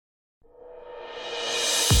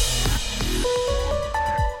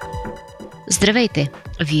Здравейте!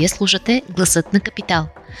 Вие слушате Гласът на Капитал.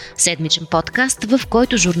 Седмичен подкаст, в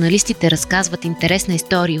който журналистите разказват интересна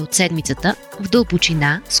история от седмицата в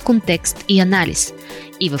дълбочина, с контекст и анализ,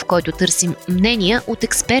 и в който търсим мнения от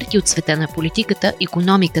експерти от света на политиката,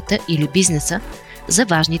 икономиката или бизнеса за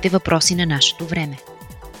важните въпроси на нашето време.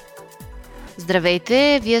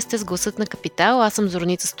 Здравейте! Вие сте с Гласът на Капитал, аз съм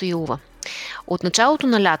Зорница Стоилова. От началото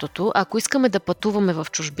на лятото, ако искаме да пътуваме в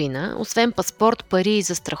чужбина, освен паспорт, пари и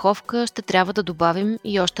застраховка, ще трябва да добавим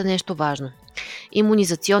и още нещо важно –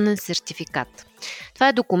 имунизационен сертификат. Това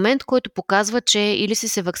е документ, който показва, че или си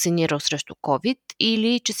се вакцинирал срещу ковид,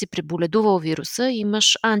 или че си преболедувал вируса и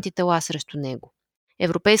имаш антитела срещу него.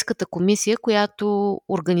 Европейската комисия, която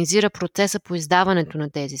организира процеса по издаването на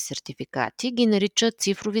тези сертификати, ги нарича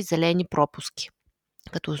цифрови зелени пропуски.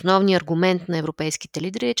 Като основният аргумент на европейските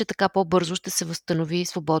лидери е, че така по-бързо ще се възстанови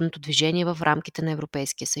свободното движение в рамките на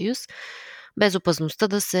Европейския съюз, без опасността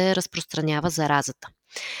да се разпространява заразата.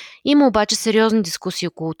 Има обаче сериозни дискусии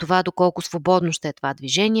около това, доколко свободно ще е това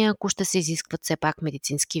движение, ако ще се изискват все пак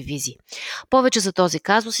медицински визи. Повече за този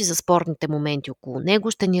казус и за спорните моменти около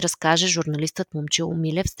него ще ни разкаже журналистът Момчил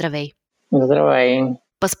Милев. Здравей! Здравей!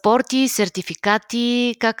 Паспорти,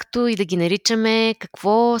 сертификати, както и да ги наричаме,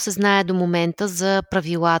 какво се знае до момента за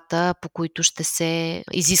правилата, по които ще се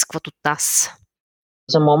изискват от нас?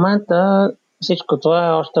 За момента всичко това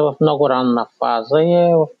е още в много ранна фаза и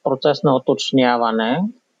е в процес на уточняване.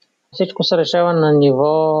 Всичко се решава на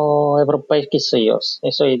ниво Европейски съюз.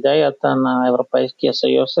 И идеята на Европейския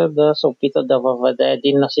съюз е да се опита да въведе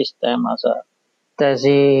единна система за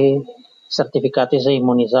тези сертификати за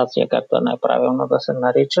имунизация, както е най-правилно да се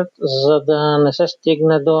наричат, за да не се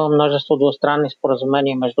стигне до множество двустранни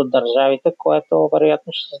споразумения между държавите, което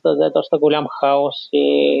вероятно ще създаде доста голям хаос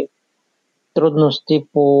и трудности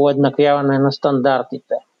по еднаквяване на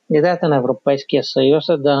стандартите. Идеята на Европейския съюз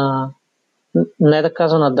е да не да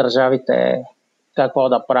казва на държавите какво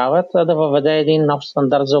да правят, а да въведе един нов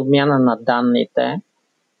стандарт за обмяна на данните,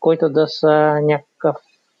 които да са някакъв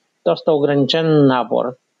доста ограничен набор,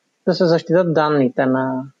 да се защитят данните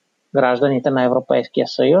на гражданите на Европейския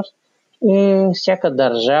съюз и всяка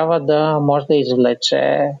държава да може да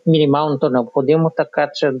извлече минималното необходимо, така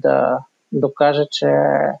че да докаже, че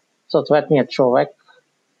съответният човек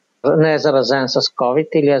не е заразен с COVID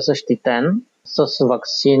или е защитен с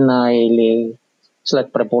ваксина или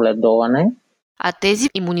след преболедуване. А тези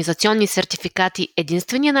имунизационни сертификати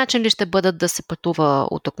единственият начин ли ще бъдат да се пътува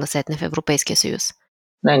от тук насетне в Европейския съюз?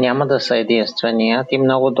 Не, няма да са единственият и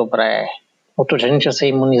много добре уточни, че са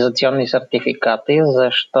имунизационни сертификати,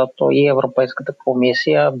 защото и Европейската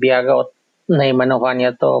комисия бяга от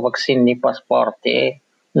наименованието ваксинни паспорти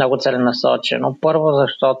много целенасочено. Първо,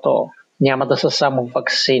 защото няма да са само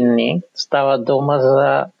ваксинни, става дума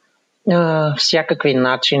за всякакви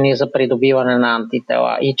начини за придобиване на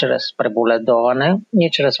антитела и чрез преболедуване,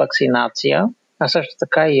 и чрез вакцинация, а също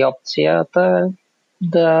така и опцията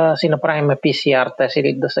да си направим PCR тест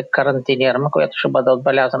или да се карантинираме, която ще бъде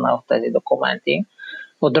отбелязана в тези документи.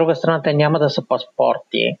 От друга страна, те няма да са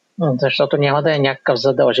паспорти, защото няма да е някакъв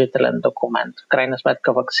задължителен документ. В крайна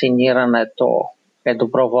сметка, вакцинирането е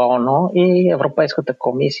доброволно и Европейската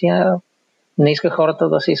комисия не иска хората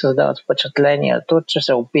да си създават впечатлението, че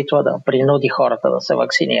се опитва да принуди хората да се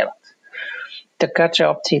вакцинират. Така че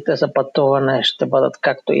опциите за пътуване ще бъдат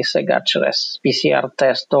както и сега, чрез PCR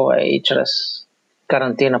тестове и чрез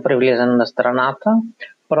карантина при влизане на страната.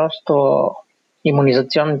 Просто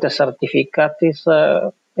имунизационните сертификати са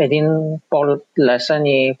един по-лесен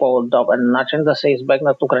и по-удобен начин да се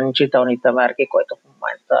избегнат ограничителните мерки, които в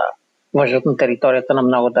момента важат на територията на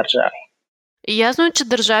много държави. Ясно е, че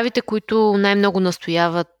държавите, които най-много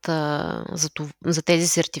настояват за тези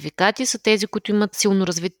сертификати, са тези, които имат силно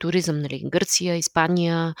развит туризъм. Нали? Гърция,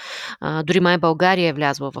 Испания, дори май България е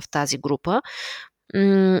влязла в тази група.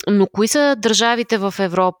 Но кои са държавите в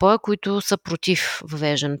Европа, които са против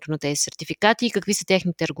въвеждането на тези сертификати и какви са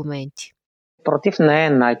техните аргументи? Против не е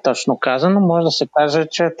най-точно казано. Може да се каже,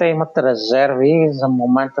 че те имат резерви и за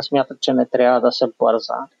момента смятат, че не трябва да се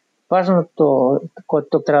бърза. Важното,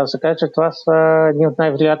 което трябва да се каже, че това са едни от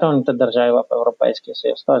най-влиятелните държави в Европейския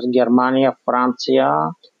съюз, т.е. Германия, Франция,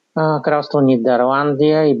 Кралство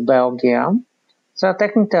Нидерландия и Белгия. Сега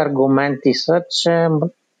техните аргументи са, че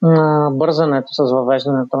бързането с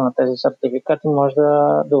въвеждането на тези сертификати може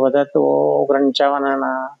да доведе до ограничаване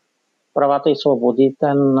на правата и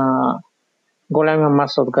свободите на голяма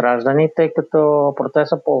маса от граждани, тъй като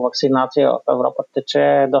процесът по вакцинация в Европа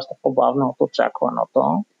тече доста по-бавно от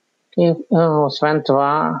очакваното. И освен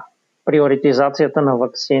това, приоритизацията на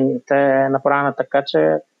ваксините е направена така,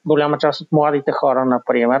 че голяма част от младите хора,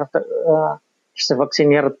 например, ще се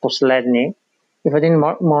вакцинират последни, И в един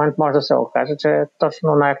момент може да се окаже, че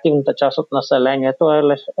точно най-активната част от населението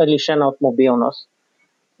е лишена от мобилност.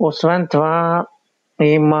 Освен това,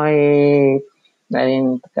 има и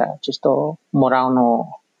един така чисто морално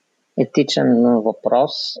етичен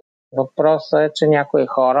въпрос. Въпросът е, че някои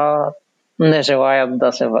хора не желаят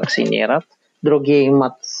да се вакцинират, други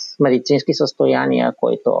имат медицински състояния,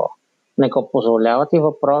 които не го позволяват, и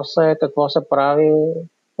въпросът е какво се прави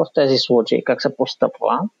в тези случаи, как се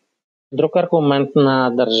постъпва. Друг аргумент на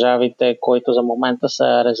държавите, които за момента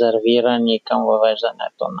са резервирани към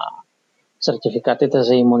въвеждането на сертификатите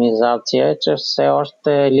за имунизация, е, че все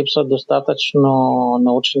още липсват достатъчно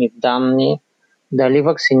научни данни дали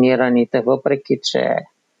вакцинираните, въпреки че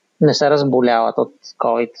не се разболяват от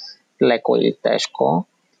ковид леко или тежко,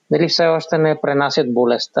 дали все още не пренасят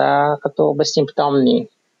болестта като безсимптомни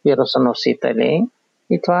вирусоносители.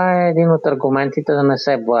 И това е един от аргументите да не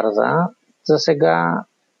се бърза. За сега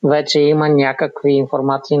вече има някакви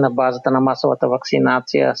информации на базата на масовата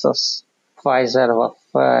вакцинация с Pfizer в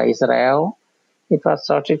Израел. И това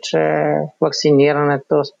сочи, че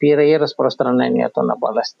вакцинирането спира и разпространението на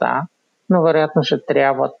болестта, но вероятно ще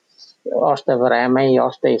трябват още време и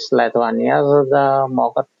още изследвания, за да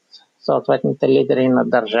могат съответните лидери на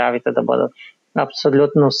държавите да бъдат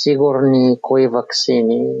абсолютно сигурни кои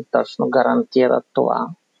ваксини точно гарантират това.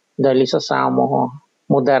 Дали са само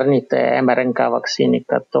модерните МРНК ваксини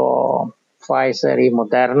като Pfizer и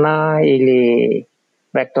Moderna, или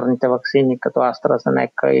векторните ваксини като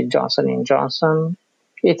AstraZeneca и Johnson & Johnson.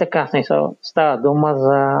 И така, става дума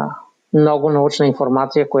за много научна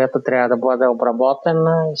информация, която трябва да бъде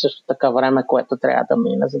обработена, и също така време, което трябва да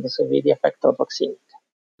мине, за да се види ефекта от ваксините.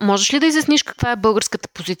 Можеш ли да изясниш каква е българската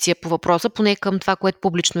позиция по въпроса, поне към това, което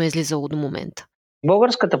публично е излизало до момента?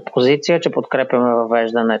 Българската позиция е, че подкрепяме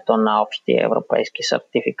въвеждането на общи европейски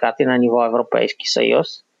сертификати на ниво Европейски съюз.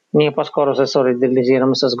 Ние по-скоро се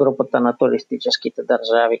солидаризираме с групата на туристическите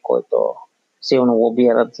държави, които силно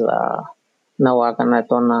лобират за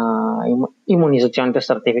налагането на имунизационните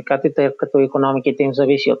сертификати, тъй като икономиките им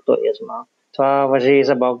зависи от туризма. Това важи и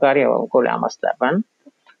за България в голяма степен.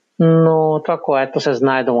 Но това, което се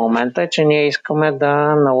знае до момента, е, че ние искаме да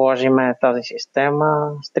наложим тази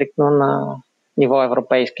система стриктно на ниво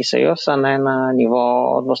Европейски съюз, а не на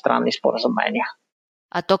ниво двустранни споразумения.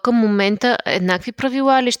 А то към момента еднакви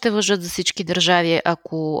правила ли ще важат за всички държави,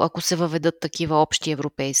 ако се въведат такива общи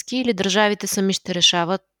европейски, или държавите сами ще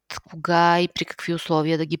решават кога и при какви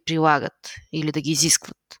условия да ги прилагат или да ги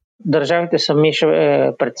изискват? Държавите сами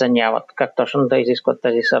ще преценяват как точно да изискват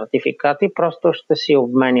тези сертификати. Просто ще си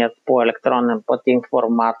обменят по електронен път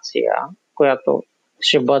информация, която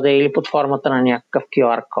ще бъде или под формата на някакъв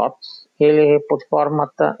QR код, или под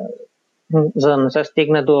формата, за да не се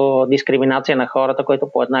стигне до дискриминация на хората,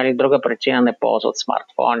 които по една или друга причина не ползват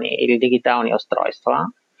смартфони или дигитални устройства,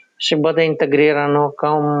 ще бъде интегрирано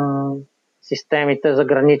към системите за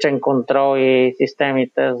граничен контрол и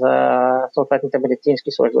системите за съответните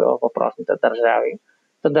медицински служби в въпросните държави.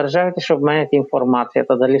 Държавите ще обменят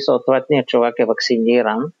информацията дали съответният човек е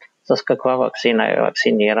вакциниран, с каква вакцина е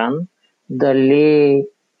вакциниран, дали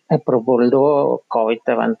е проболедувал COVID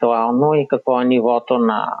евентуално и какво е нивото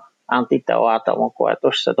на антителата му,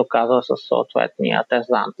 което ще се доказва с съответния тест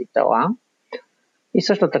за антитела. И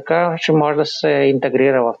също така ще може да се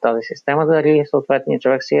интегрира в тази система дали съответният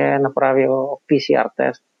човек си е направил PCR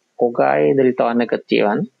тест, кога и дали той е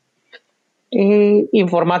негативен. И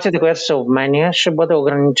информацията, която се обменя, ще бъде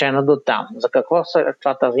ограничена до там. За какво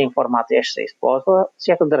тази информация ще се използва?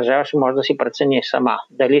 Всяка държава ще може да си прецени сама.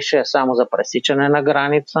 Дали ще е само за пресичане на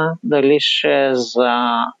граница, дали ще е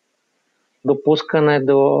за допускане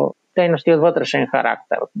до дейности от вътрешен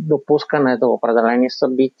характер, допускане до определени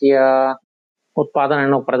събития, отпадане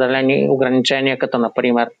на определени ограничения, като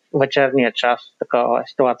например вечерния час. Такава е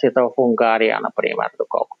ситуацията в Унгария, например,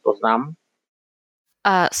 доколкото знам.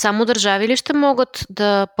 А само държави ли ще могат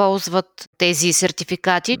да ползват тези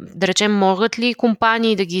сертификати? Да речем, могат ли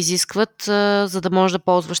компании да ги изискват, за да можеш да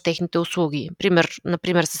ползваш техните услуги?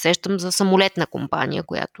 Например, се сещам за самолетна компания,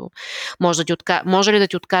 която може ли да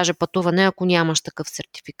ти откаже пътуване, ако нямаш такъв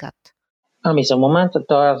сертификат? За момента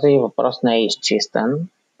този въпрос не е изчистен.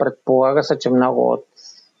 Предполага се, че много от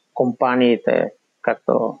компаниите,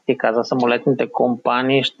 както ти каза, самолетните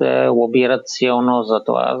компании ще лобират силно за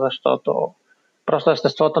това, защото просто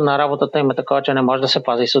естеството на работата им е такова, че не може да се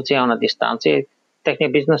пази социална дистанция.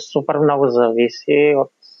 Техният бизнес супер много зависи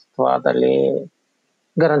от това дали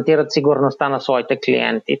гарантират сигурността на своите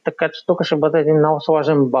клиенти. Така че тук ще бъде един много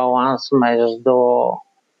сложен баланс между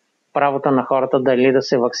правото на хората дали да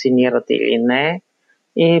се вакцинират или не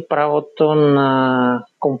и правото на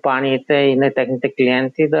компаниите и на техните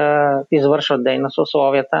клиенти да извършват дейност в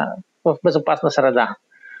условията в безопасна среда.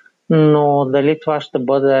 Но дали това ще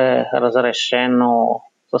бъде разрешено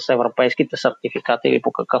с европейските сертификати или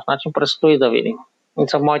по какъв начин, предстои да видим.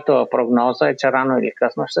 Моята прогноза е, че рано или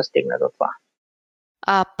късно ще стигне до това.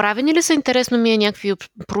 А правени ли са, интересно ми е, някакви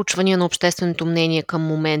проучвания на общественото мнение към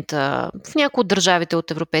момента в някои от държавите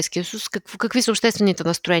от Европейския съюз? Какви са обществените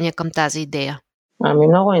настроения към тази идея?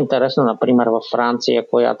 Много е интересно, например, във Франция,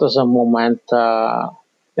 която за момента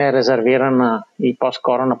е резервирана и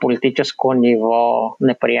по-скоро на политическо ниво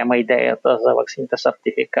не приема идеята за ваксините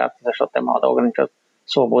сертификати, защото те могат да ограничат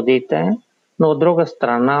свободите. Но от друга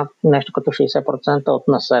страна, нещо като 60% от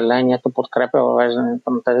населението подкрепя въвеждането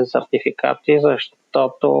на тези сертификати,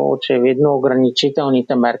 защото очевидно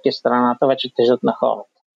ограничителните мерки в страната вече тежат на хората.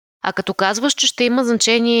 А като казваш, че ще има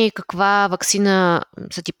значение каква ваксина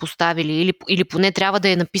са ти поставили, или поне трябва да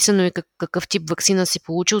е написано и какъв тип ваксина си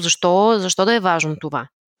получил, защо да е важно това?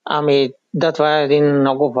 Да, това е един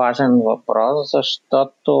много важен въпрос,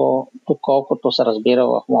 защото доколкото се разбира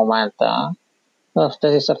в момента, в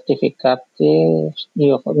тези сертификати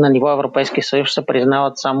на ниво Европейски съюз се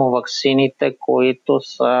признават само ваксините, които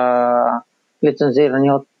са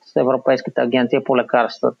лицензирани от Европейската агенция по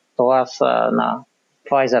лекарства. Това са на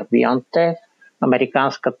Pfizer-BioNTech,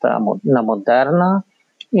 американската на Модерна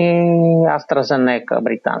и AstraZeneca,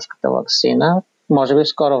 британската ваксина. Може би в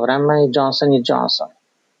скоро време и Johnson & Johnson.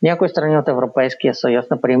 Някои страни от Европейския съюз,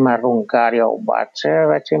 например Унгария, обаче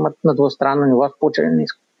вече имат на двустранно ниво сключени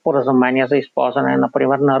споразумения за използване,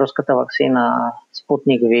 например, на руската ваксина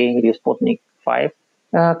Спутник V или Спутник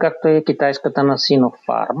 5, както и китайската на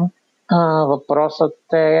Sinopharm.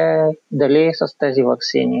 Въпросът е дали с тези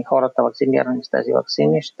ваксини, хората вакцинирани с тези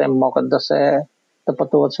ваксини, ще могат да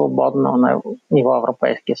пътуват свободно на ниво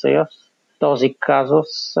Европейския съюз. Този казус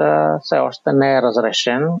все още не е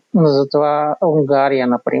разрешен. Затова Унгария,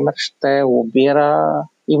 например, ще лобира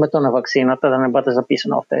името на ваксината да не бъде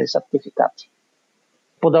записано в тези сертификати.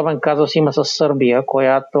 Подобен казус има с Сърбия,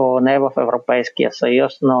 която не е в Европейския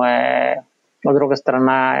съюз, но от друга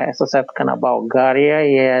страна е съседка на България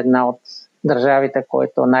и е една от държавите,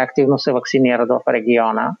 които най-активно се вакцинират в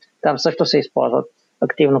региона. Там също се използват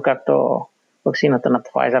активно както ваксината на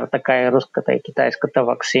Pfizer, така и руската и китайската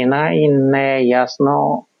ваксина и не е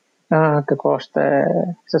ясно какво ще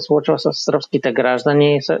се случва с сръбските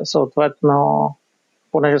граждани. Съответно,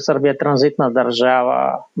 понеже Сърбия е транзитна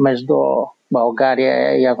държава между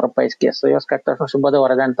България и Европейския съюз, как точно ще бъде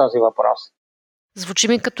уреден този въпрос? Звучи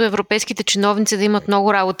ми като европейските чиновници да имат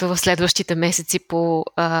много работа в следващите месеци по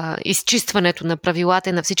изчистването на правилата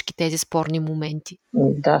и на всички тези спорни моменти.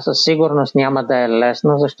 Да, със сигурност няма да е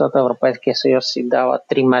лесно, защото Европейския съюз си дава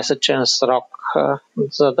 3-месечен срок,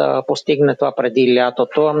 за да постигне това преди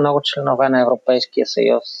лятото. Много членове на Европейския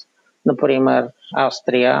съюз, например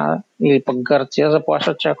Австрия или пък Гърция,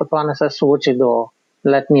 заплашват, че ако това не се случи до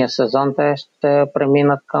летния сезон, те ще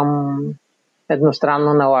преминат към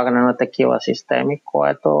едностранно налагане на такива системи,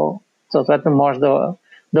 което съответно може да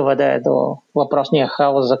доведе до въпросния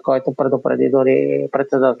хаос, за който предупреди дори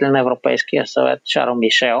председателя на Европейския съвет Шарл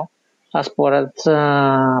Мишел. А според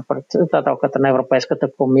председателката на Европейската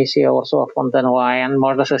комисия Урсула фон дер Лайен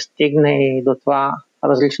може да се стигне и до това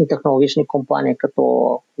различни технологични компании като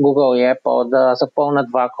Google и Apple да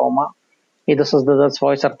запълнят вакуума и да създадат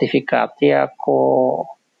свои сертификати, ако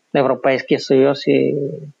Европейския съюз и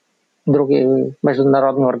други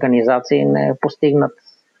международни организации не постигнат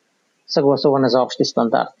съгласуване за общи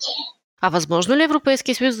стандарти. А възможно ли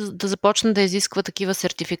Европейския съюз да започне да изисква такива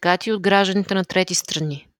сертификати от гражданите на трети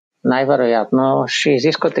страни? Най-вероятно ще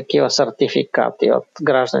изисква такива сертификати от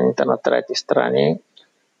гражданите на трети страни.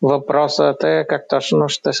 Въпросът е как точно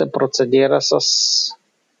ще се процедира с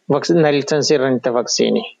нелицензираните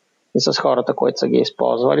ваксини и с хората, които са ги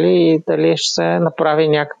използвали, и дали ще се направи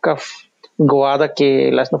някакъв гладък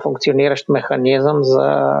и лесно функциониращ механизъм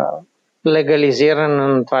за легализиране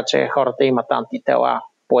на това, че хората имат антитела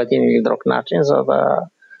по един или друг начин, за да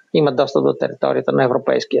имат достъп до територията на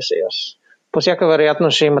Европейския съюз. По всяка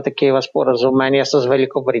вероятност ще има такива споразумения с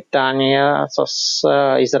Великобритания, с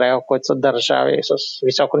Израел, които са държави с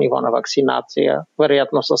високо ниво на вакцинация,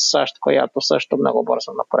 вероятно с САЩ, която също много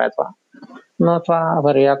бързо напредва. Но това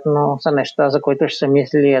вероятно са неща, за които ще се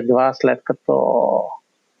мисли едва след като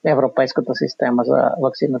европейската система за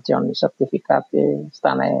вакцинационни сертификати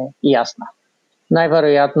стане ясна.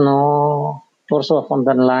 Най-вероятно Урсула фон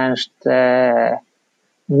дер Лайен ще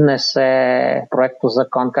внесе проекто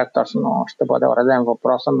закон, как точно ще бъде уреден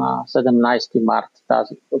въпроса на 17 март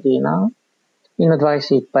тази година. И на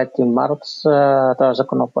 25 март този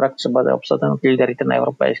законопроект ще бъде обсъден от лидерите на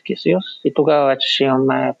Европейския съюз и тогава вече ще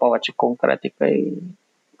имаме повече конкретика и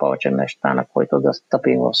повече неща, на които да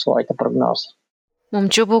стъпим в своите прогнози.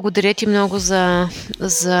 Момчил, благодаря ти много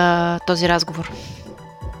за този разговор.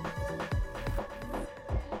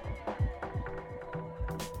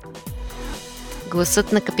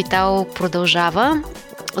 Гласът на Капитал продължава.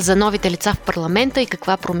 За новите лица в парламента и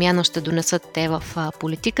каква промяна ще донесат те в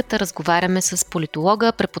политиката, разговаряме с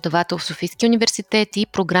политолога, преподавател в Софийския университет и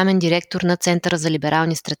програмен директор на Центъра за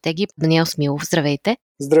либерални стратегии Даниел Смилов. Здравейте!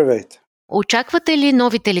 Здравейте! Очаквате ли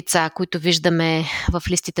новите лица, които виждаме в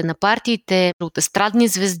листите на партиите, от естрадни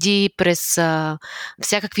звезди през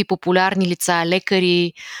всякакви популярни лица,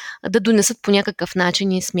 лекари, да донесат по някакъв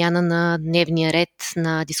начин и смяна на дневния ред,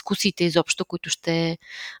 на дискусиите изобщо, които ще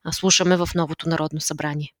слушаме в новото Народно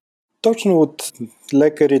събрание? Точно от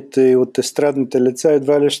лекарите и от естрадните лица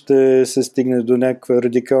едва ли ще се стигне до някаква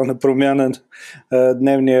радикална промяна на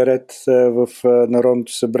дневния ред в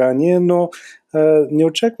Народното събрание, но ни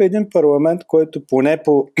очаква един парламент, който поне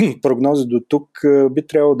по прогнози до тук би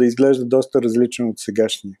трябвало да изглежда доста различен от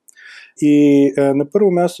сегашния. И на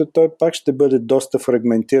първо място той пак ще бъде доста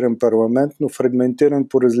фрагментиран парламент, но фрагментиран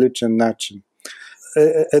по различен начин.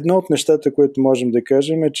 Едно от нещата, които можем да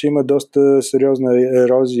кажем е, че има доста сериозна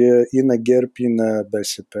ерозия и на ГЕРБ, и на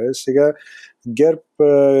БСП. Сега ГЕРБ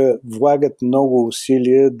влагат много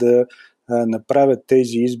усилия да направят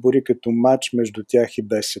тези избори като мач между тях и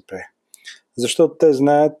БСП. Защото те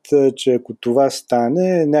знаят, че ако това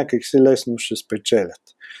стане, някак си лесно ще спечелят.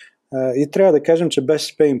 И трябва да кажем, че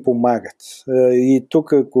БСП им помагат. И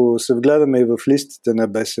тук, ако се вгледаме и в листите на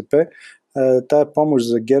БСП, тая помощ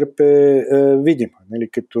за ГЕРБ е видима. Нали?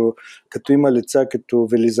 Като има лица като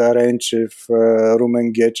Велизар Енчев,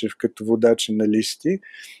 Румен Гечев, като водачи на листи,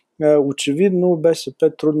 очевидно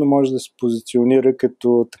БСП трудно може да се позиционира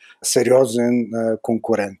като сериозен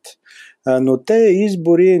конкурент. Но те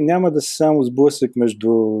избори няма да са само сблъсък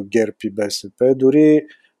между ГЕРБ и БСП, дори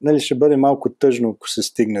ще бъде малко тъжно, ако се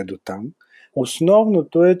стигне до там.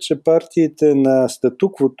 Основното е, че партиите на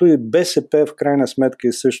статуквото и БСП в крайна сметка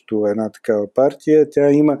е също една такава партия.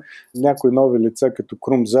 Тя има някои нови лица като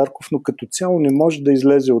Крум Зарков, но като цяло не може да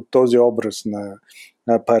излезе от този образ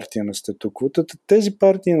на партия на статуквото. Тези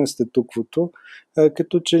партии на статуквото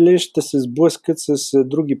като че ли ще се сблъскат с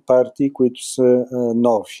други партии, които са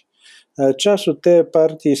нови. Част от тези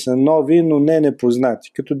партии са нови, но не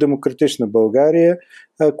непознати, като Демократична България,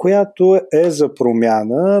 която е за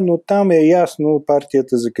промяна, но там е ясно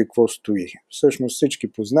партията за какво стои. Всъщност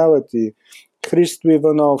всички познават и Христо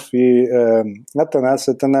Иванов, и Атанас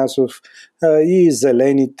Атанасов, и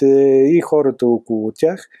Зелените, и хората около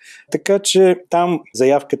тях. Така че там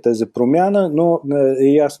заявката е за промяна, но е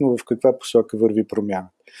ясно в каква посока върви промяна.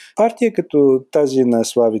 Партия като тази на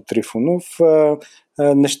Слави Трифонов,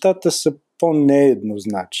 нещата са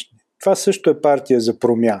по-нееднозначни. Това също е партия за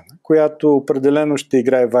промяна, която определено ще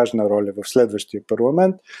играе важна роля в следващия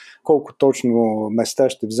парламент. Колко точно места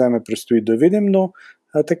ще вземе, предстои да видим, но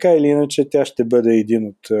така или иначе тя ще бъде един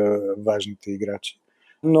от важните играчи.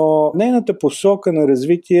 Но нейната посока на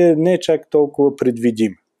развитие не е чак толкова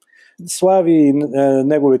предвидима. Слави и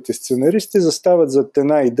неговите сценаристи застават зад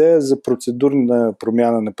една идея за процедурна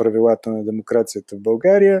промяна на правилата на демокрацията в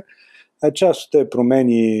България. Част от тези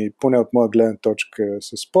промени, поне от моя гледна точка,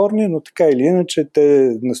 са спорни, но така или иначе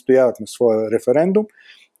те настояват на своя референдум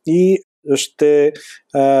и ще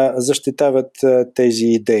защитават тези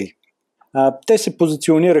идеи. Те се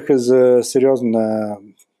позиционираха за сериозна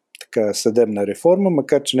съдебна реформа,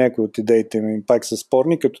 макар че някои от идеите им пак са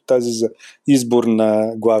спорни, като тази за избор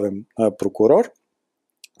на главен прокурор.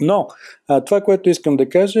 Но това, което искам да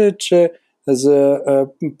кажа е, че за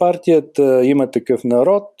партията Има такъв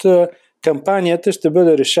народ кампанията ще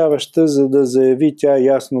бъде решаваща, за да заяви тя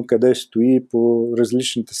ясно къде стои по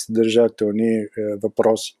различните съдържателни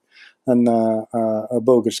въпроси на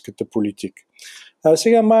българската политика.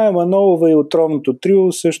 Сега Мая Манолова и отровното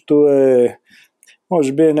трио също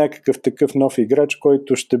може би някакъв такъв нов играч,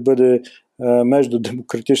 който ще бъде между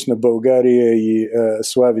Демократична България и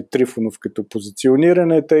Слави Трифонов като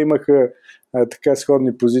позициониране. Те имаха така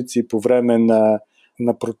сходни позиции по време на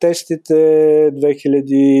протестите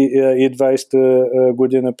 2020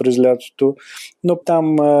 година през лятото, но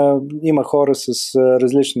там има хора с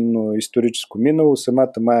различно историческо минало.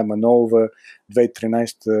 Самата Мая Манолова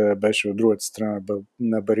 2013 беше от другата страна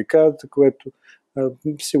на барикадата, което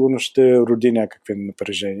сигурно ще роди някакви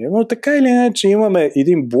напрежения. Но така или иначе имаме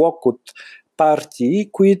един блок от партии,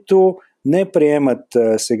 които не приемат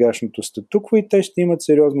сегашното статукво и те ще имат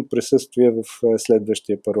сериозно присъствие в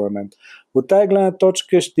следващия парламент. От тази гледна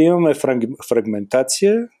точка ще имаме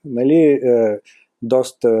фрагментация, нали,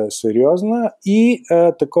 доста сериозна и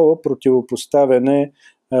такова противопоставяне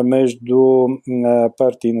между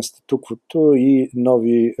партии на статуквото и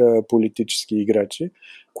нови политически играчи,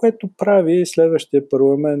 което прави следващия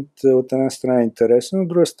парламент от една страна интересен, от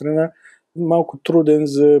друга страна малко труден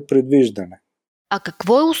за предвиждане. А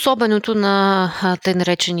какво е особеното на тъй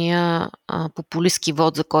наречения популистки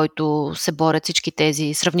вод, за който се борят всички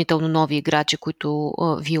тези сравнително нови играчи, които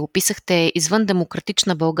вие описахте, извън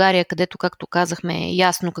демократична България, където, както казахме, е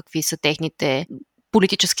ясно какви са техните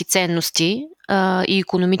политически ценности и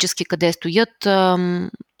икономически къде стоят,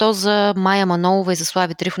 то за Мая Манолова и за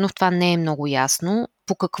Слави Трифонов това не е много ясно.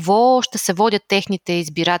 По какво ще се водят техните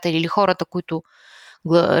избиратели или хората, които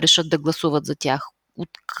решат да гласуват за тях? От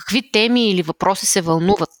какви теми или въпроси се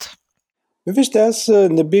вълнуват? Вижте, аз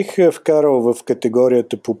не бих вкарал в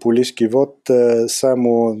категорията популистки вод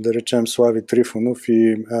само, да речем, Слави Трифонов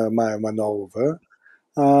и Мая Манолова.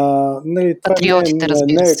 Нали, патриотите,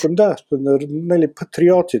 разбира се. Да, нали,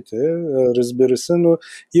 патриотите, разбира се, но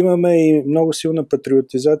имаме и много силна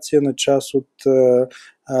патриотизация на част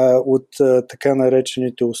от така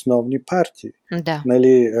наречените основни партии. Да.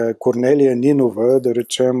 Нали, Корнелия Нинова, да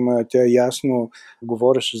речем, тя ясно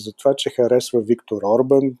говореше за това, че харесва Виктор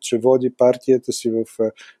Орбан, че води партията си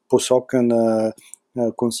в посока на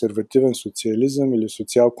консервативен социализъм или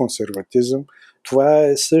социал-консерватизъм. Това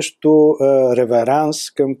е също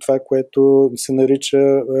реверанс към това, което се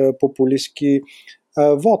нарича популистки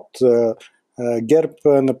вод. ГЕРБ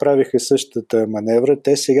направиха същата маневра.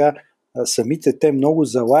 Те сега самите те много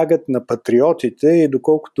залагат на патриотите и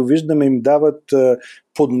доколкото виждаме им дават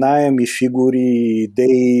под наем и фигури,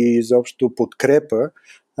 идеи, изобщо подкрепа,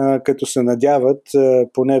 като се надяват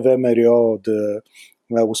поне ВМРО да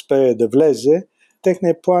успее да влезе.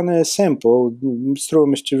 Техният план е семпъл.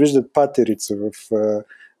 Струваме, че виждат патерица в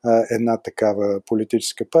една такава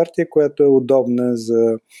политическа партия, която е удобна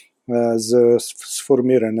за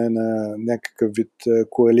сформиране на някакъв вид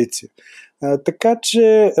коалиция. Така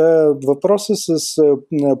че въпросът с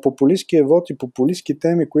популистския вод и популистски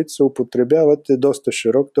теми, които се употребяват, е доста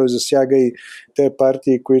широк. Той засяга и те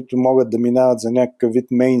партии, които могат да минават за някакъв вид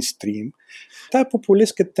мейнстрим. Тая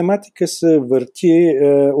популистка тематика се върти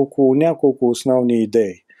около няколко основни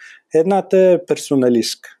идеи. Едната е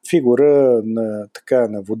персоналистка. Фигура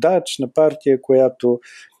на водач, на партия, която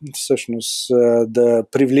всъщност да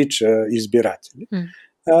привлича избиратели.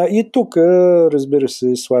 И тук, разбира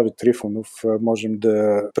се, Слави Трифонов можем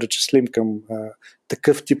да причислим към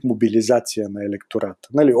такъв тип мобилизация на електората.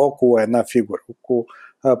 Нали, около една фигура, около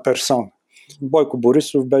персона. Бойко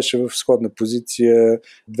Борисов беше в сходна позиция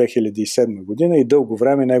 2007 година и дълго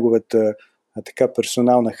време неговата така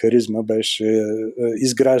персонална харизма беше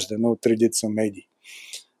изграждана от редица медии.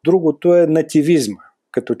 Другото е нативизма,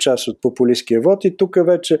 като част от популистския вод и тук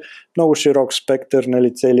вече много широк спектър,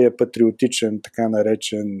 нали, целият патриотичен, така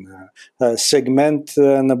наречен сегмент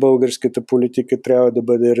на българската политика трябва да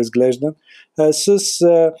бъде разглеждан с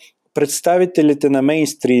представителите на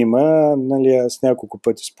мейнстрима, нали, аз няколко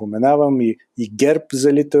пъти споменавам и ГЕРБ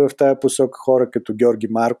залита в тая посока, хора като Георги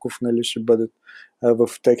Марков, нали, ще бъдат в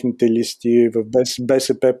техните листи, в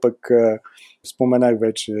БСП пък споменах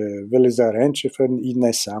вече Велизар Енчев и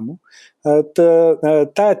не само.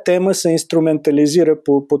 Тая тема се инструментализира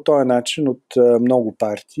по този начин от много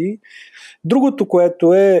партии. Другото,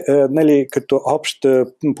 което е, нали, като обща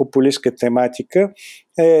популистка тематика,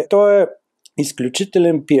 то е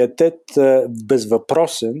изключителен пиетет,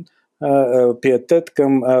 безвъпросен пиетет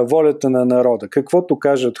към волята на народа. Каквото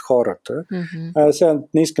кажат хората. Сега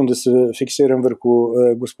не искам да се фиксирам върху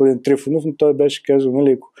господин Трифонов, но той беше казал,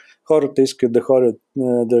 нали, хората искат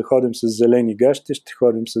да ходим с зелени гащи, ще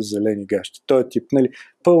ходим с зелени гащи. Той е тип, нали,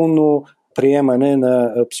 пълно приемане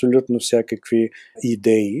на абсолютно всякакви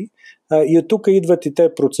идеи. И от тук идват и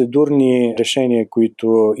те процедурни решения,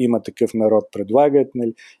 които има такъв народ предлагат,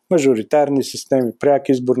 нали, мажоритарни системи, пряк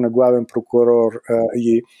избор на главен прокурор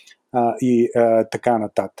и така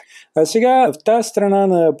нататък. Сега в тази страна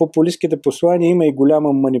на популистските послания има и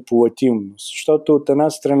голяма манипулативност, защото от една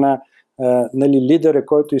страна нали, лидера,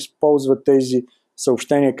 който използва тези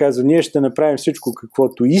съобщения, казва, ние ще направим всичко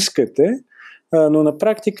каквото искате, но на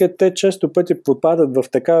практика те често пъти попадат в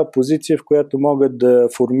такава позиция, в която могат да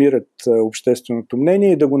формират общественото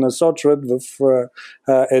мнение и да го насочват в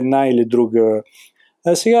една или друга.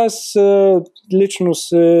 Сега аз лично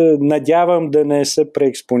се надявам да не се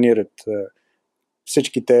преекспонират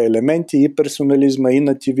всичките елементи, и персонализма, и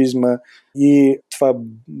нативизма, и това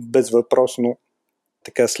безвъпросно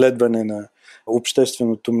така следване на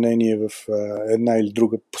общественото мнение в една или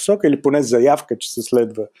друга посока, или поне заявка, че се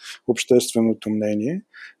следва общественото мнение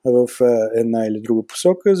в една или друга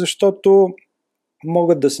посока, защото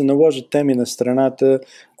могат да се наложат теми на страната,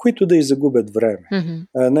 които да й загубят време.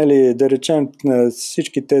 Mm-hmm. Да речем,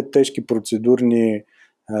 всички те тежки процедурни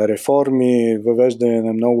реформи, въвеждане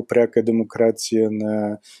на много пряка демокрация,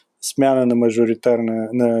 на смяна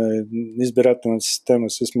на избирателната система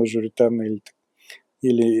с мажоритарна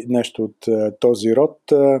или нещо от този род,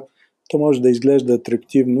 то може да изглежда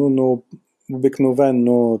атрактивно, но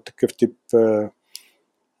обикновено такъв тип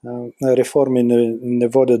реформи не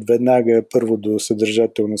водят веднага първо до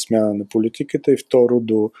съдържателна смяна на политиката и второ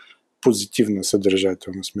до позитивна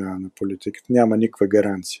съдържателна смяна на политиката. Няма никаква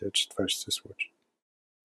гаранция, че това ще се случи.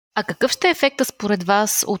 А какъв ще е ефекта според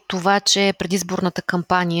вас от това, че предизборната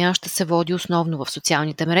кампания ще се води основно в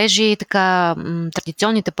социалните мрежи? Така,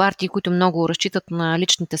 традиционните партии, които много разчитат на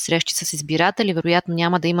личните срещи с избиратели, вероятно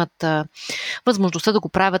няма да имат възможността да го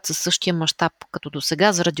правят със същия мащаб като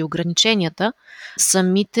досега, заради ограниченията.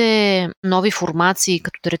 Самите нови формации,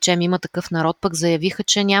 като да речем Има такъв народ, пък заявиха,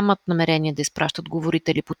 че нямат намерение да изпращат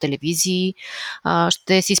говорители по телевизии,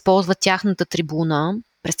 ще се използва тяхната трибуна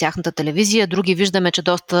през тяхната телевизия. Други виждаме, че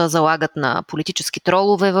доста залагат на политически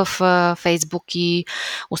тролове в Фейсбук и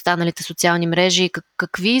останалите социални мрежи.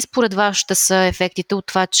 Какви според вас ще са ефектите от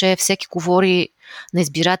това, че всеки говори на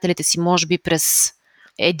избирателите си, може би през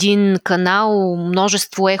един канал,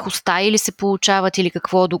 множество ехостаи ли се получават или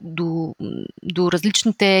какво до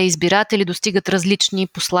различните избиратели достигат различни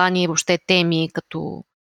послания, въобще теми като...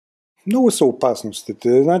 Много са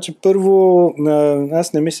опасностите. Значи, първо,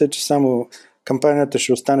 аз не мисля, че само кампанията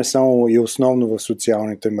ще остане само и основно в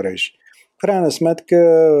социалните мрежи. В крайна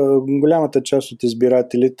сметка, голямата част от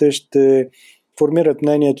избирателите ще формират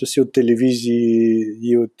мнението си от телевизии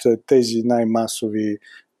и от тези най-масови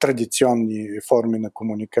традиционни форми на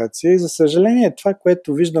комуникация. И за съжаление, това,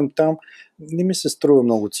 което виждам там, не ми се струва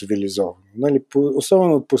много цивилизовано.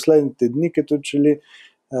 Особено от последните дни, като че ли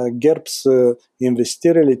ГЕРБ са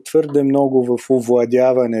инвестирали твърде много в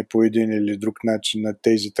овладяване по един или друг начин на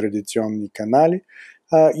тези традиционни канали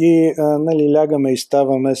и лягаме и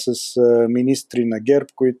ставаме с министри на ГЕРБ,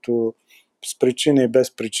 които с причина и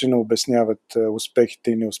без причина обясняват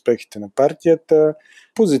успехите и неуспехите на партията,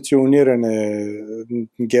 позициониране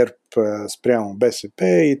ГЕРБ спрямо БСП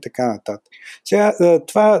и така нататък. Сега,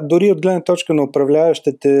 това дори от гледна точка на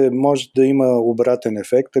управляващите може да има обратен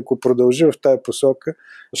ефект. Ако продължи в тази посока,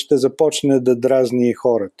 ще започне да дразни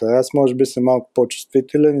хората. Аз може би съм малко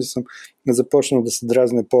по-чувствителен и съм започнал да се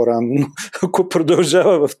дразне по-рано, но ако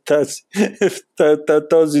продължава в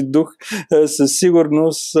този дух, със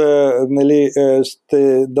сигурност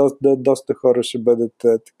доста хора ще бъдат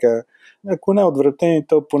така, ако не отвратени,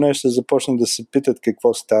 то поне ще започнат да се питат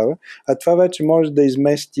какво става. А това вече може да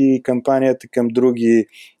измести кампанията към други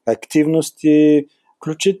активности,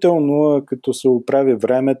 включително като се оправи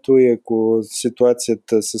времето и ако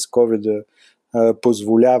ситуацията с ковида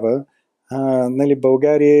позволява.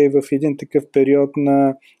 България е в един такъв период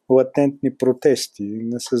на латентни протести.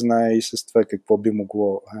 Не се знае и с това какво би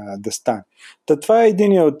могло да стане. Това е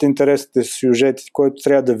един от интересните сюжети, който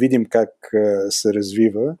трябва да видим как се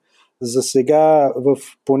развива. За сега в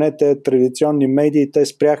поне те традиционни медии те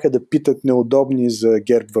спряха да питат неудобни за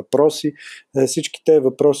ГЕРБ въпроси. Всички те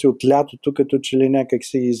въпроси от лятото, като че ли някак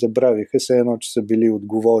си ги забравиха, все едно, че са били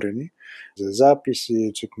отговорени за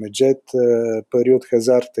записи, чекмеджета, пари от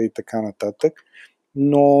хазарта и така нататък.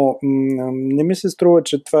 Но не ми се струва,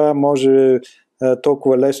 че това може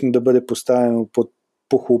толкова лесно да бъде поставено под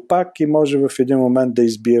похлупак и може в един момент да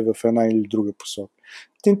избие в една или друга посока.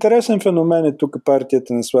 Интересен феномен е тук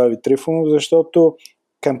партията на Слави Трифонов, защото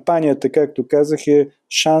кампанията, както казах, е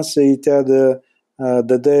шанса и тя да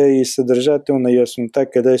даде и съдържателна яснота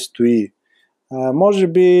къде стои. Може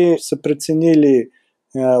би са преценили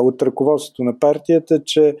от ръководството на партията,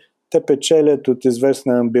 че те печелят от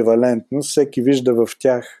известна амбивалентност, всеки вижда в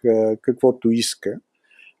тях каквото иска.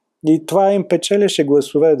 И това им печелеше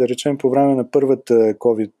гласове, да речем, по време на първата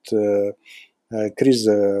ковид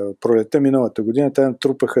криза, пролета миналата година, те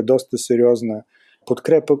натрупаха доста сериозна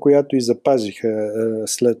подкрепа, която и запазиха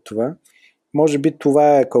след това. Може би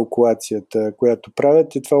това е калкулацията, която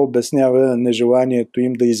правят и това обяснява нежеланието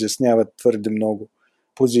им да изясняват твърде много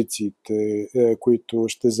позициите, които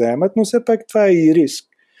ще заемат, но все пак това е и риск,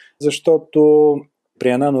 защото при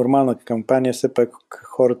една нормална кампания все пак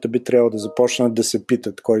хората би трябвало да започнат да се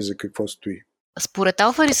питат кой за какво стои. Според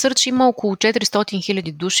Alpha Research има около 400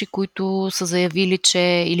 хиляди души, които са заявили, че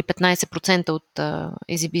или 15% от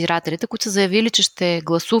избирателите, които са заявили, че ще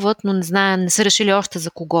гласуват, но не са решили още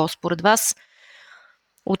за кого. Според вас,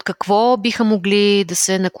 От какво биха могли да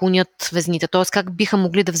се наклонят везните? Т.е. как биха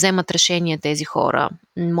могли да вземат решение тези хора?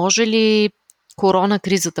 Може ли корона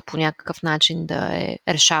кризата по някакъв начин да е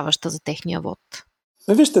решаваща за техния вод?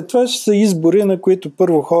 Вижте, това ще са избори, на които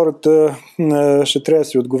първо хората ще трябва да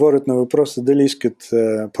си отговорят на въпроса дали искат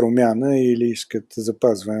промяна или искат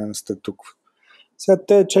запазване на статукво. Сега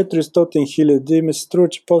те 400 хиляди ми се струва,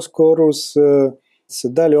 че по-скоро са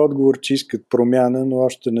дали отговор, че искат промяна, но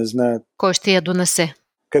още не знаят кой ще я донесе,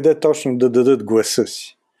 къде точно да дадат гласа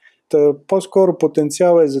си. По-скоро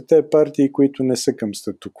потенциал е за тези партии, които не са към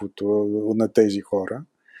статуквото на тези хора.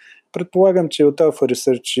 Предполагам, че от Alpha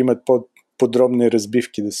Research имат подробни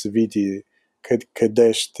разбивки да се види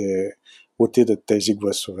къде ще отидат тези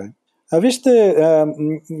гласове. А вижте,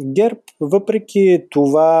 ГЕРБ, въпреки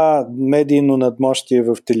това медийно надмощие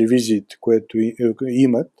в телевизиите, което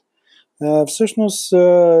имат, всъщност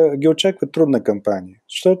ги очаква трудна кампания.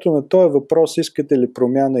 Защото на този въпрос, искате ли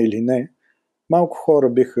промяна или не, малко хора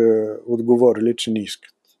биха отговорили, че не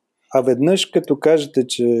искат. А веднъж като кажете,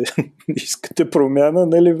 че искате промяна,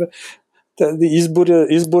 нали,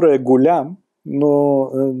 избора е голям, но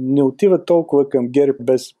не отива толкова към ГЕРБ,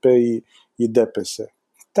 БСП и ДПС.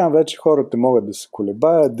 Там вече хората могат да се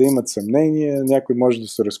колебаят, да имат съмнения, някои може да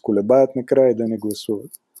се разколебаят накрая и да не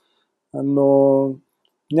гласуват. Но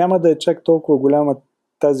няма да е чак толкова голяма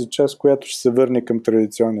тази част, която ще се върне към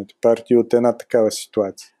традиционните партии от една такава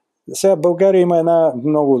ситуация. Сега България има една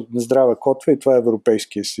много здрава котва и това е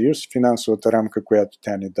Европейския съюз, финансовата рамка, която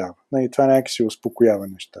тя ни дава. И това някак си успокоява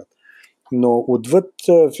нещата. Но отвъд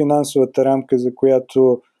финансовата рамка, за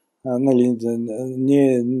която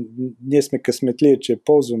ние сме късметли, че я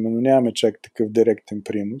ползваме, но нямаме чак такъв директен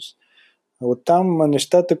принос. Оттам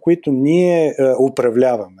нещата, които ние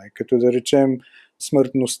управляваме, като да речем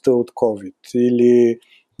смъртността от ковид или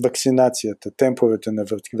вакцинацията, темповете на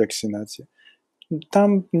вакцинация,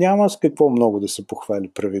 там няма с какво много да се похвали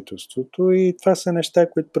правителството и това са неща,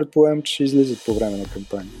 които предполагам, че ще излизат по време на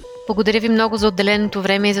кампания. Благодаря ви много за отделеното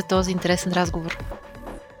време и за този интересен разговор.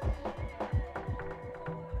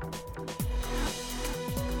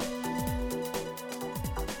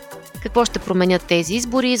 Какво ще променят тези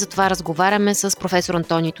избори? За това разговаряме с професор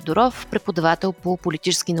Антоний Тодоров, преподавател по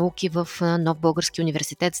политически науки в Нов български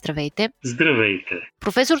университет. Здравейте! Здравейте!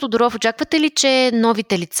 Професор Тодоров, очаквате ли, че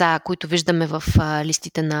новите лица, които виждаме в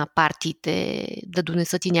листите на партиите, да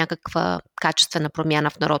донесат и някаква качествена промяна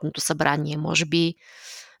в Народното събрание? Може би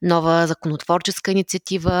нова законотворческа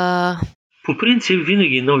инициатива? По принцип,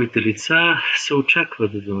 винаги новите лица се очаква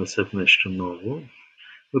да донесат нещо ново.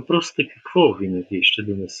 Въпросът е какво винаги ще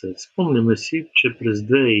донесат. Спомняме си, че през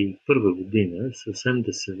 2001 година с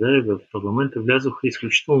НДСВ в парламента влязоха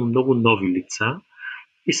изключително много нови лица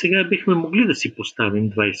и сега бихме могли да си поставим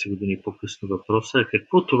 20 години по-късно въпроса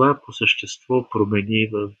какво това по същество промени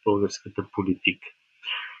в българската политика.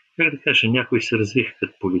 Как да кажа, някои се развиха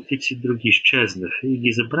като политици, други изчезнаха и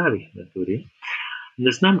ги забравихме дори.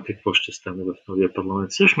 Не знам какво ще стане в новия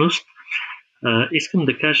парламент. Всъщност, искам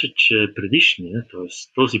да кажа, че предишния, т.е.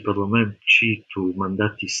 този парламент, чийто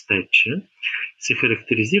мандат изтече, се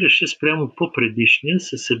характеризираше спрямо по-предишния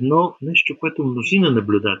с едно нещо, което мнозина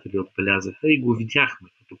наблюдатели отбелязаха и го видяхме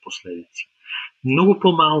като последици. Много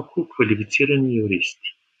по-малко квалифицирани юристи.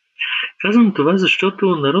 Казвам това,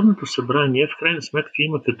 защото Народното събрание в крайна сметка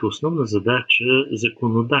има като основна задача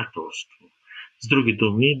законодателство. С други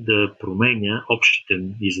думи, да променя общите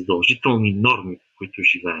и задължителни норми, в които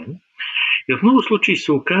живеем. И в много случаи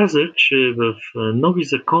се оказа, че в нови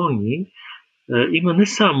закони има не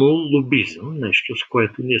само лобизъм, нещо с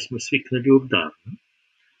което ние сме свикнали отдавна,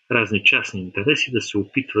 разни частни интереси да се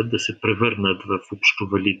опитват да се превърнат в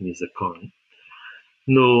общовалидни закони,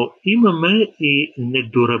 но имаме и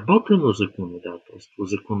недоработено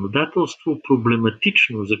законодателство,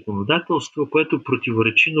 проблематично законодателство, което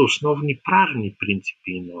противоречи на основни правни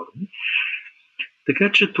принципи и норми.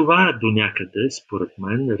 Така че това е до някъде, според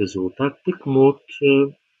мен, резултат тъкмо от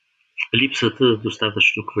липсата на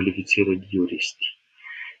достатъчно квалифицирани юристи.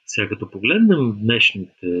 Сега като погледнем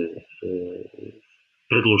днешните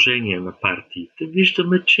предложения на партиите,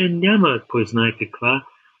 виждаме, че няма кой знае каква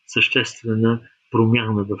съществена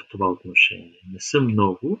промяна в това отношение. Не са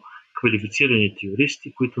много квалифицираните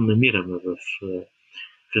юристи, които намираме в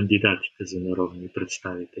кандидатите за народни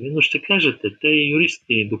представители. Но ще кажете, те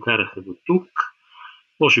юристите ни докараха до тук,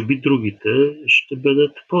 може би другите ще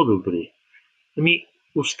бъдат по-добри.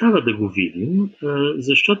 Остава да го видим,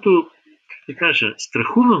 защото, как да кажа,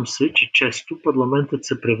 страхувам се, че често парламентът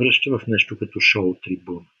се превръща в нещо като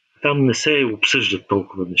шоу-трибуна. Там не се обсъждат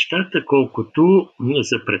толкова нещата, колкото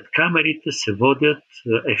за пред камерите се водят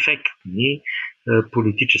ефектни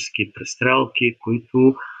политически престрелки,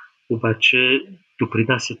 които обаче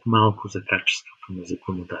допринасят малко за качеството на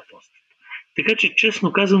законодателството. Така че,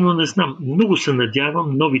 честно казано, не знам. Много се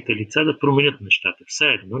надявам новите лица да променят нещата. Все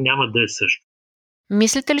едно няма да е също.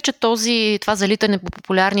 Мислите ли, че това залитане по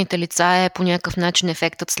популярните лица е по някакъв начин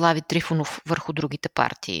ефектът Слави Трифонов върху другите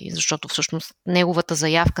партии? Защото всъщност неговата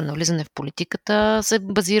заявка на влизане в политиката се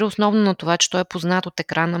базира основно на това, че той е познат от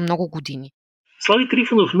екрана много години. Слави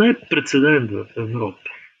Трифонов не е прецедент в Европа.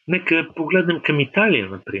 Нека погледнем към Италия,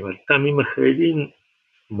 например. Там имаха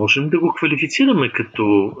можем да го квалифицираме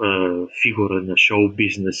като фигура на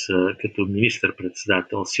шоу-бизнеса, като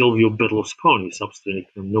министър-председател Силвио Берлускони, собственик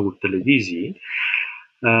на много телевизии,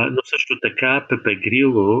 но също така Пепе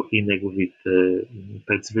Грило и неговите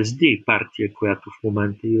 5 звезди, партия, която в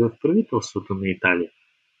момента е в правителството на Италия.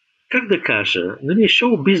 Как да кажа,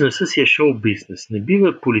 шоу-бизнеса си е шоу-бизнес. Не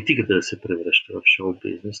бива политиката да се превръща в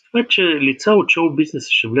шоу-бизнес. Това, че лица от шоу-бизнеса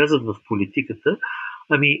ще влязат в политиката,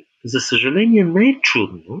 за съжаление не е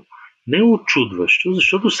чудно, не е очудващо,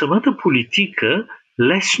 защото самата политика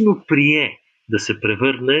лесно прие да се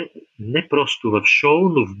превърне не просто в шоу,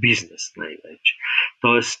 но в бизнес най-вече.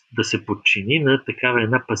 Тоест да се подчини на такава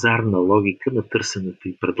една пазарна логика на търсенето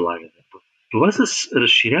и предлагането. Това с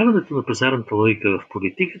разширяването на пазарната логика в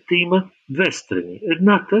политиката има две страни.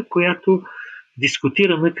 Едната, която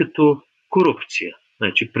дискутираме като корупция.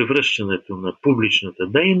 Значи превръщането на публичната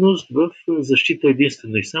дейност в защита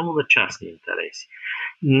единствено и само на частни интереси.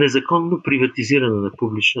 Незаконно приватизиране на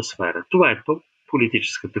публична сфера. Това е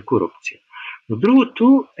политическата корупция. Но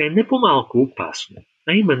другото е не по-малко опасно.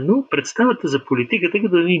 А именно представата за политиката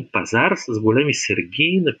като един пазар с големи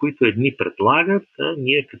сергии, на които едни предлагат, а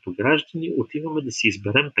ние като граждани отиваме да си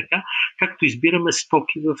изберем така, както избираме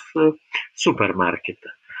стоки в супермаркета.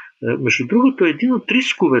 Между другото, един от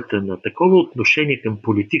рисковете на такова отношение към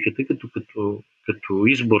политиката, като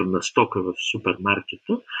избор на стока в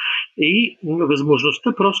супермаркета, е и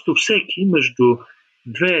възможността просто всеки между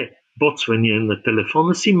две боцвания на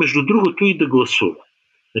телефона си, между другото и да гласува.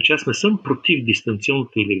 Значи аз не съм против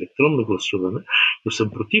дистанционното или електронно гласуване, но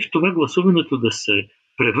съм против това гласуването да се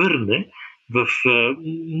превърне в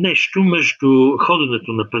нещо между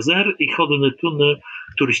ходенето на пазар и ходенето на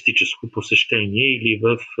туристическо посещение или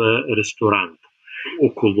в ресторант.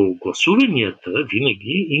 Около гласуванията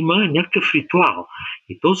винаги има някакъв ритуал.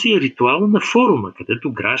 И този е ритуал на форума,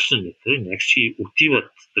 където гражданите някакси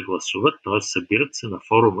отиват да гласуват, т.е. събират се на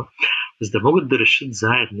форума, за да могат да решат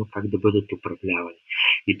заедно как да бъдат управлявани.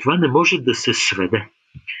 И това не може да се сведе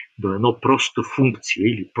до едно просто функция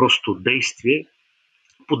или просто действие,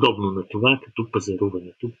 подобно на това, като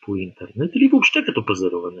пазаруването по интернет или въобще като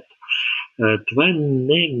пазаруването. Това е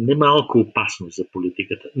не малко опасно за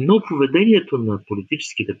политиката, но поведението на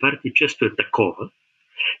политическите партии често е такова,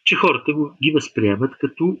 че хората ги възприемат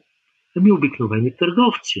като обикновени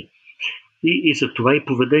търговци. И за това и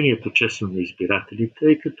поведението често на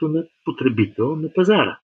избирателите е като на потребител на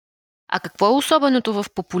пазара. А какво е особеното в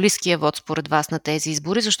популисткия вод според вас на тези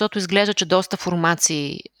избори? Защото изглежда, че доста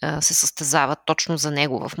формации се състезават точно за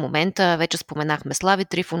него в момента. Вече споменахме Слави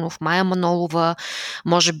Трифонов, Мая Манолова,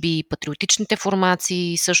 може би патриотичните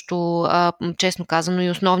формации, също, честно казано, и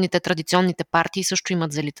основните традиционните партии също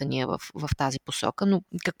имат залитания в тази посока. Но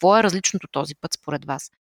какво е различното този път според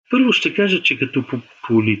вас? Първо ще кажа, че като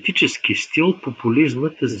политически стил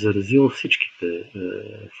популизмът е заразил всичките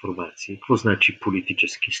формации. Какво значи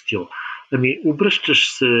политически стил?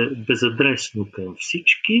 Обръщаш се безадресно към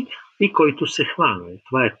всички и който се хване.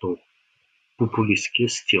 Това е то популисткия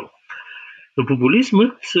стил. Но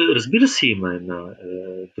популизмът, разбира се, има една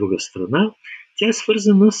друга страна. Тя е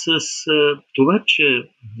свързана с това, че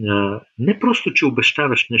не просто, че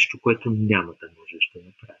обещаваш нещо, което няма да можеш да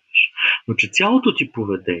направиш, но че цялото ти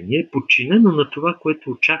поведение е подчинено на това, което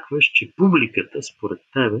очакваш, че публиката, според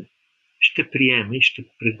тебе, ще приеме и ще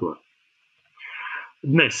преглътне.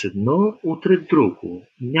 Днес едно, утре друго.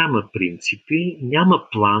 Няма принципи, няма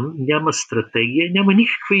план, няма стратегия, няма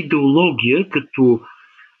никаква идеология, като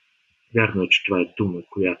вярно е, че това е дума,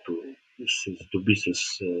 която се здоби с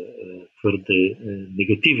твърде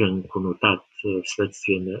негативен конотат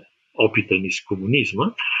вследствие на опита ни с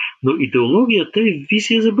комунизма, но идеологията е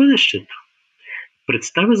визия за бъдещето.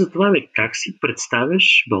 Представя за това как си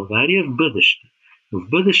представяш България в бъдеще. Но в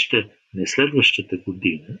бъдеще не следващата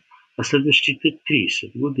година, а следващите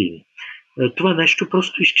 30 години. Това нещо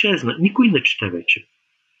просто изчезна. Никой не чете вече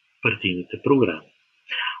партийните програми.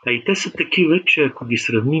 А и те са такива, че ако ги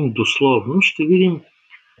сравним дословно, ще видим,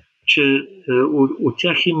 че от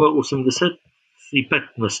тях има 85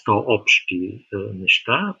 на 100 общи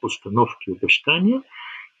неща, постановки, обещания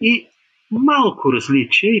и малко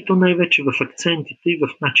различие и то най-вече в акцентите и в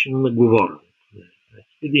начина на говорене.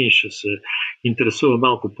 Един ще се интересува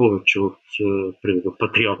малко повече от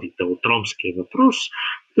патриотите, от ромския въпрос,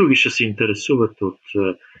 други ще се интересуват от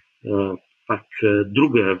пак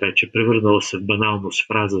друга вече превърнала се в баналност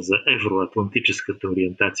фраза за евроатлантическата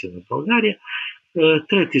ориентация на България,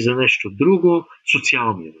 трети за нещо друго,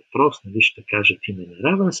 социалния въпрос, нали, ще кажат има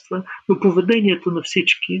неравенства, но поведението на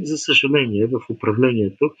всички, за съжаление, в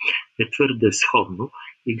управлението е твърде сходно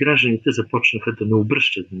и гражданите започнаха да не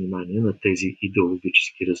обръщат внимание на тези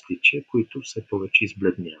идеологически различия, които все повече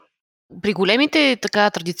избледняват. При големите така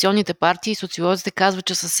традиционните партии социолозите казват,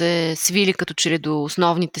 че са се свили като че ли до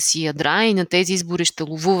основните си ядра и на тези избори ще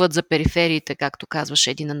ловуват за перифериите, както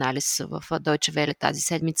казваше един анализ в Deutsche Welle тази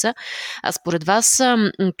седмица. А според вас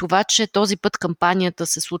това, че този път кампанията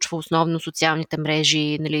се случва основно в социалните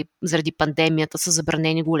мрежи, нали, заради пандемията са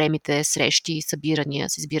забранени големите срещи и събирания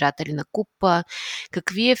с избиратели на куп,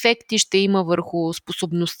 какви ефекти ще има върху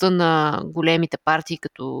способността на големите партии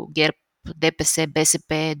като ГЕРБ, ДПС,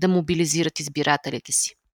 БСП да мобилизират избирателите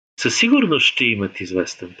си? Със сигурност ще имат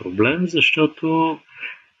известен проблем, защото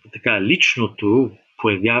така личното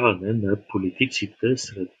появяване на политиците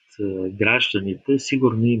сред гражданите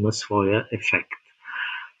сигурно има своя ефект.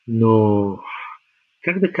 Но,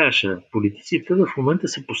 как да кажа, политиците в момента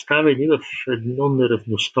са поставени в едно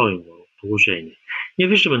неравностойно положение. Ние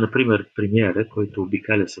виждаме, например, премиера, който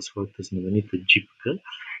обикаля със своята знаменита джипка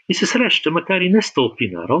и се среща, макар и не с тълпи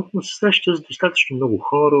народ, но се среща с достатъчно много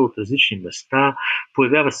хора от различни места,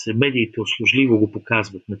 появява се, медиите услужливо го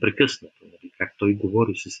показват непрекъснато, нали, как той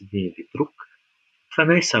говори с един или друг. Това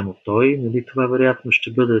не е само той, нали, това вероятно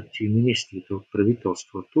ще бъдат и министрите от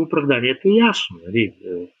правителството. Оправданието е ясно. Нали,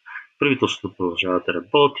 правителството продължава да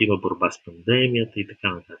работи, има борба с пандемията и така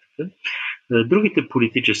нататък. Другите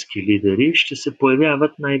политически лидери ще се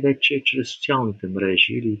появяват най-вече чрез социалните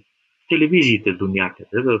мрежи или телевизиите до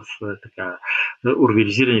някъде в така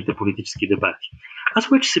организираните политически дебати. Аз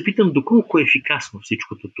обаче се питам доколко е ефикасно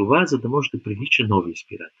всичкото това, за да може да привлича нови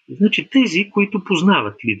избиратели. Значи тези, които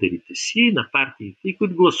познават лидерите си на партиите и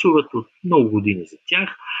които гласуват от много години за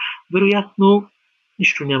тях, вероятно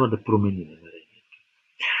нищо няма да промени намерението.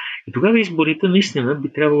 И тогава изборите наистина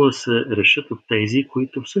би трябвало да се решат от тези,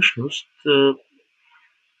 които всъщност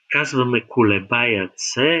казваме колебаят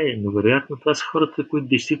се, но вероятно това са хората, които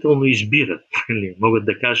действително избират. Могат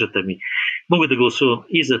да кажат, мога да гласувам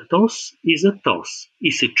и за ТОС, и за ТОС.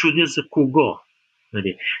 И се чудя за кого.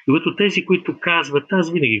 Докато тези, които казват,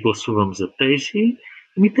 аз винаги гласувам за тези,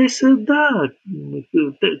 те са, да,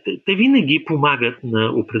 те винаги помагат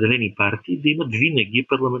на определени партии да имат винаги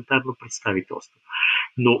парламентарно представителство.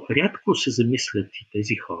 Но рядко се замислят и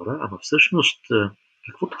тези хора, ама всъщност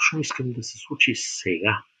какво точно искам да се случи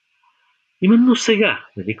сега? Именно сега.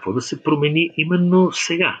 Какво да се промени именно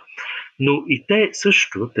сега? Но и те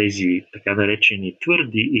също, тези така наречени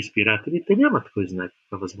твърди избиратели, те нямат кой знае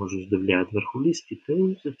каква възможност да влияят върху листите.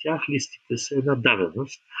 За тях листите са една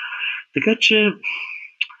даденост. Така че,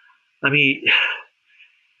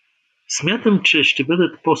 смятам, че ще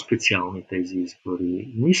бъдат по-специални тези избори.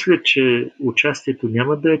 Мисля, че участието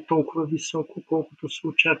няма да е толкова високо, колкото се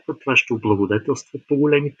очаква. Това ще облагодетелства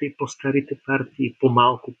по-големите и по-старите партии,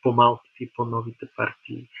 по-малките и по-новите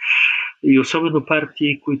партии. И особено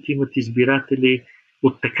партии, които имат избиратели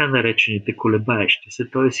от така наречените колебаещи се,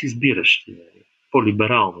 т.е. избиращи,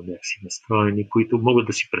 по-либерално някакси настроени, които могат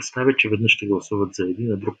да си представят, че веднъж ще гласуват за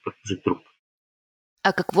един, а друг път за друг.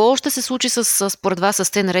 А какво ще се случи според вас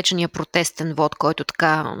с те наречения протестен вод, който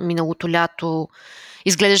така миналото лято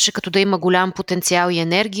изглеждаше като да има голям потенциал и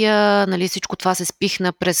енергия, нали, всичко това се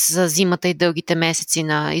спихна през зимата и дългите месеци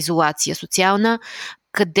на изолация социална.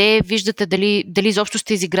 Къде виждате, дали изобщо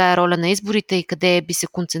ще изиграе роля на изборите и къде би се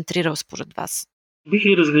концентрирал според вас? Бих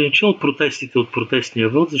ги разграничил протестите от протестния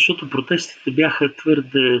вод, защото протестите бяха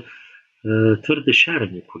твърде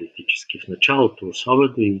шарени политически в началото,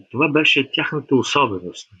 особено, и това беше тяхната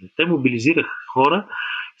особеност. Те мобилизираха хора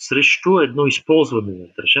срещу едно използване на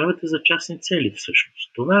държавата за частни цели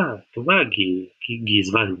всъщност. Това ги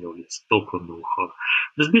извади на улица толкова много хора.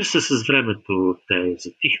 Разбира се, с времето те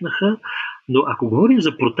затихнаха, но ако говорим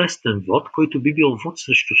за протестен вод, който би бил вод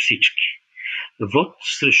срещу всички, вод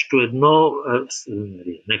срещу едно,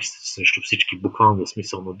 не срещу всички буквалния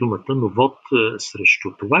смисъл на думата, но вод срещу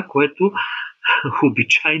това, което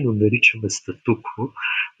обичайно наричаме статукво,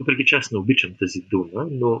 въпреки че аз не обичам тази дума,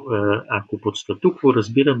 но ако под статукво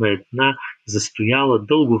разбираме една застояла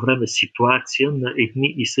дълго време ситуация на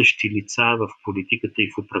едни и същи лица в политиката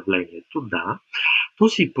и в управлението, да,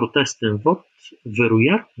 този протестен вод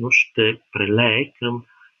вероятно ще прелее към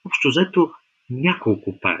общо взето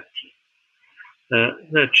няколко партии.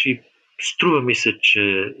 Значи, струва ми се,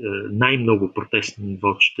 че най-много протестен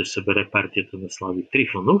вод ще събере партията на Слави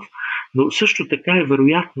Трифонов, но също така е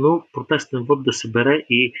вероятно протестен вод да събере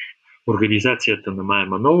и организацията на Мая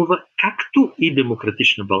Манолова, както и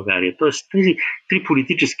Демократична България. Тоест тези три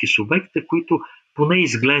политически субекта, които поне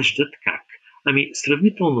изглеждат как?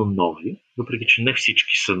 Сравнително нови, въпреки че не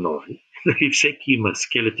всички са нови, всеки има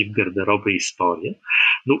скелети в гардероба и история,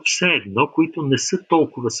 но все едно, които не са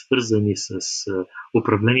толкова свързани с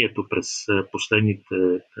управлението през последните,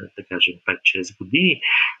 да кажем, 5-6 години,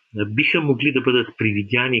 биха могли да бъдат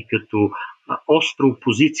привидяни като остра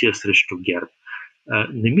опозиция срещу ГЕРБ.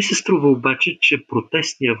 Не ми се струва обаче, че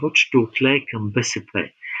протестният вод ще отлее към БСП.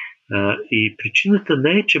 И причината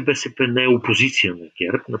не е, че БСП не е опозиция на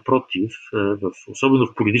ГЕРБ, напротив, особено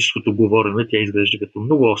в политическото говорене, тя изглежда като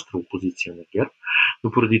много остра опозиция на ГЕРБ,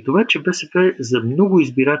 но поради това, че БСП за много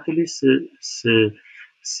избиратели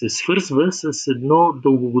се свързва с едно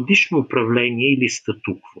дългогодишно управление или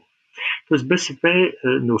статукво. Тоест БСП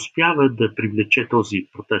не успява да привлече този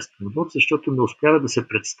протестен вод, защото не успява да се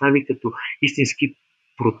представи като истински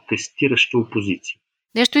протестираща опозиция.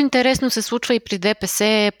 Нещо интересно се случва и при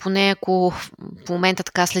ДПС, поне ако в момента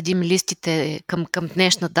така следим листите към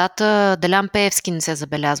днешна дата. Делян Пеевски не се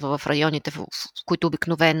забелязва в районите, в които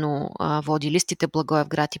обикновено води листите,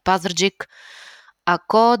 Благоевград и Пазарджик.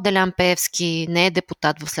 Ако Делян Пеевски не е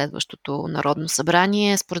депутат в следващото Народно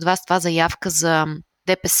събрание, според вас това заявка за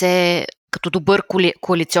ДПС като добър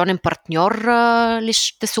коалиционен партньор ли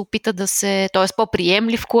ще се опита т.е.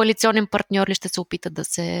 по-приемлив коалиционен партньор ли ще се опита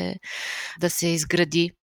да се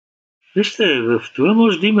изгради? Вижте, в това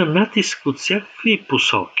може да има натиск от всякакви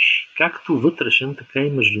посоки, както вътрешен, така и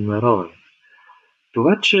международен.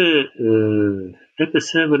 Това, че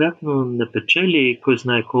ДПС вероятно не печели, кой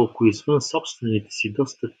знае колко извън собствените си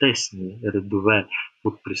доста тесни редове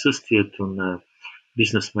под присъствието на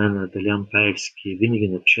бизнесмена Делян Пеевски, винаги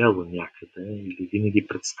начало някъде или винаги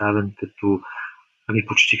представен като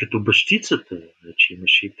почти като бащицата. Значи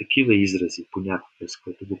имаше и такива изрази понякога, с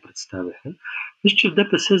които го представяха. Мисля, че в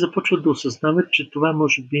ДПС започват да осъзнават, че това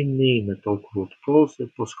може би не има толкова от полза,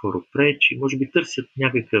 по-скоро пречи, може би търсят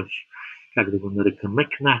някакъв, как да го нарека, мек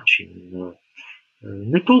начин на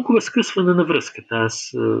не толкова скъсване на връзката.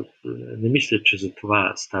 Аз не мисля, че за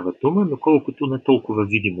това става дума, но колкото не толкова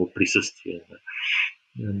видимо присъствие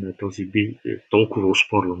на този толкова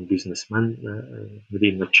оспорван бизнесмен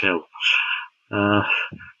начало.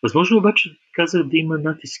 Възможно обаче казах да има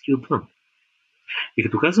натиски отвън. И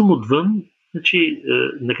като казвам отвън, значи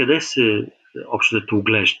накъде се общото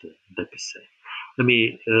оглежда ДПС?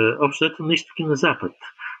 Общото на изток и на запад.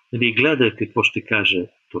 Гледа какво ще каже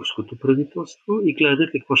турското правителство и гледа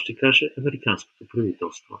какво ще каже американското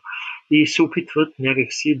правителство. И се опитват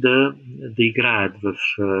някакси да играят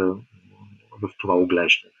в това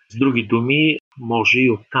оглеждане. С други думи, може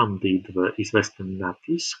и оттам да идва известен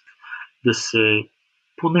натиск да се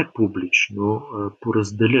поне публично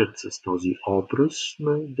поразделят с този образ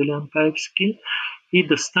на Делян Пеевски и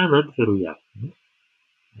да станат, вероятно,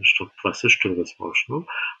 защото това също е възможно,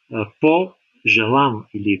 по-желан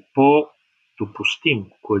или по-допустим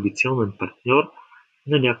коалиционен партньор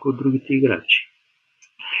на някои от другите играчи.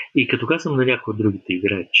 И като казвам на някои от другите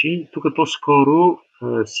играчи, тук по-скоро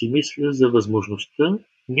си мисля за възможността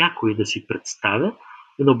някой да си представя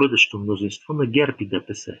едно бъдещо мнозинство на ГЕРБ и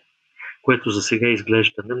ДПС, което за сега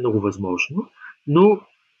изглежда не много възможно, но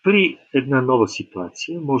при една нова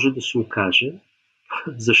ситуация може да се окаже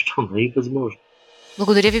защо не е възможно.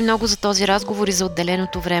 Благодаря ви много за този разговор и за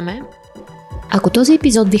отделеното време. Ако този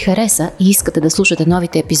епизод ви хареса и искате да слушате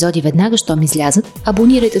новите епизоди веднага, щом излязат,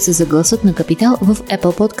 абонирайте се за Гласът на Капитал в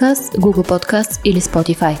Apple Podcast, Google Podcast или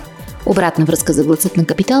Spotify. Обратна връзка за Гласът на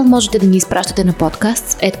Капитал можете да ни изпращате на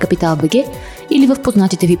podcast@capital.bg или в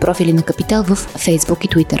познатите ви профили на Капитал в Facebook и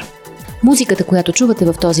Twitter. Музиката, която чувате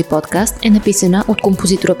в този подкаст, е написана от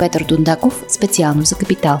композитора Петър Дондаков специално за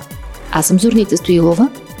Капитал. Аз съм Журналистът Момчил Милев,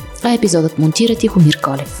 а епизодът монтира Тихомир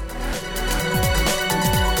Колев.